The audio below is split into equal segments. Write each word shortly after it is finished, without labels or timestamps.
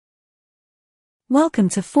Welcome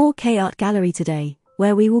to 4K Art Gallery today,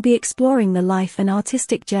 where we will be exploring the life and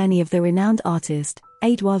artistic journey of the renowned artist,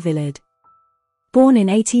 Edouard Vuillard. Born in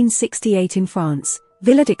 1868 in France,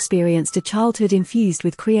 Vuillard experienced a childhood infused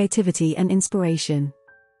with creativity and inspiration.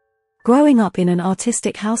 Growing up in an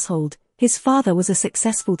artistic household, his father was a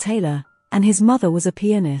successful tailor, and his mother was a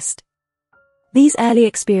pianist. These early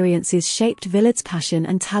experiences shaped Vuillard's passion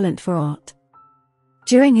and talent for art.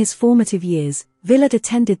 During his formative years, Vuillard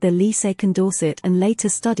attended the Lycée Condorcet and later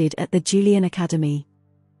studied at the Julian Academy.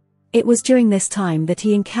 It was during this time that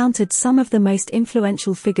he encountered some of the most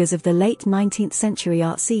influential figures of the late 19th century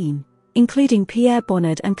art scene, including Pierre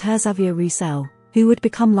Bonnard and Xavier Roussel, who would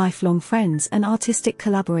become lifelong friends and artistic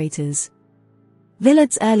collaborators.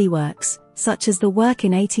 Vuillard's early works, such as the work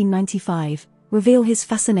in 1895, reveal his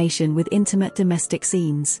fascination with intimate domestic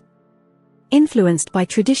scenes. Influenced by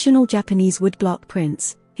traditional Japanese woodblock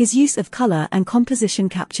prints, his use of color and composition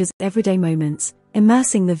captures everyday moments,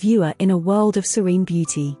 immersing the viewer in a world of serene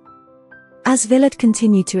beauty. As Vuillard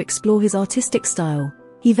continued to explore his artistic style,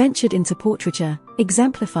 he ventured into portraiture,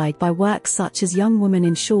 exemplified by works such as Young Woman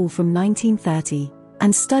in Shawl from 1930,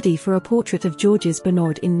 and Study for a Portrait of Georges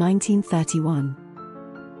Bénard in 1931.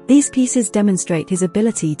 These pieces demonstrate his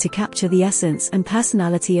ability to capture the essence and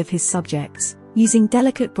personality of his subjects, using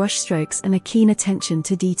delicate brushstrokes and a keen attention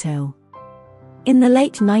to detail. In the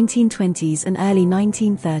late 1920s and early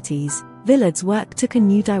 1930s, Vuillard's work took a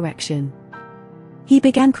new direction. He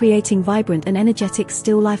began creating vibrant and energetic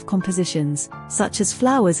still-life compositions, such as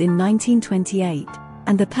Flowers in 1928,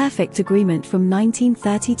 and The Perfect Agreement from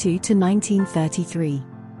 1932 to 1933.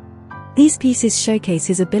 These pieces showcase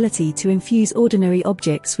his ability to infuse ordinary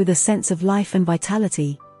objects with a sense of life and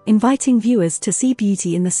vitality, inviting viewers to see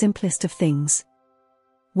beauty in the simplest of things.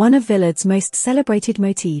 One of Vuillard's most celebrated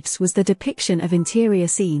motifs was the depiction of interior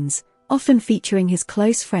scenes, often featuring his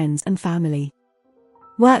close friends and family.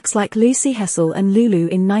 Works like Lucy Hessel and Lulu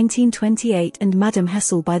in 1928 and Madame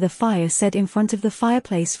Hessel by the Fire Said in Front of the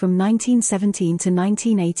Fireplace from 1917 to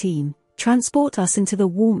 1918, transport us into the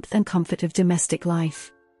warmth and comfort of domestic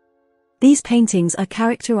life. These paintings are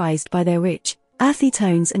characterized by their rich, earthy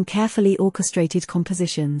tones and carefully orchestrated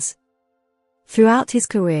compositions. Throughout his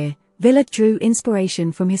career, Vuillard drew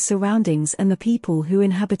inspiration from his surroundings and the people who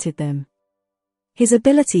inhabited them. His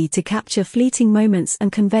ability to capture fleeting moments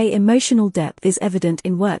and convey emotional depth is evident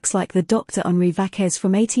in works like the Dr. Henri Vaquez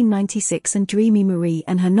from 1896 and Dreamy Marie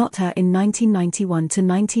and her Nother in 1991 to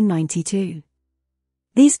 1992.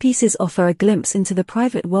 These pieces offer a glimpse into the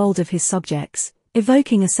private world of his subjects,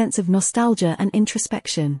 evoking a sense of nostalgia and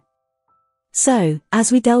introspection. So,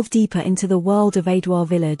 as we delve deeper into the world of Edouard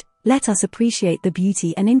Vuillard, let us appreciate the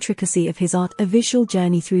beauty and intricacy of his art, a visual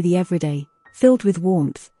journey through the everyday, filled with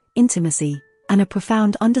warmth, intimacy, and a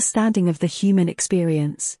profound understanding of the human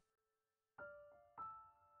experience.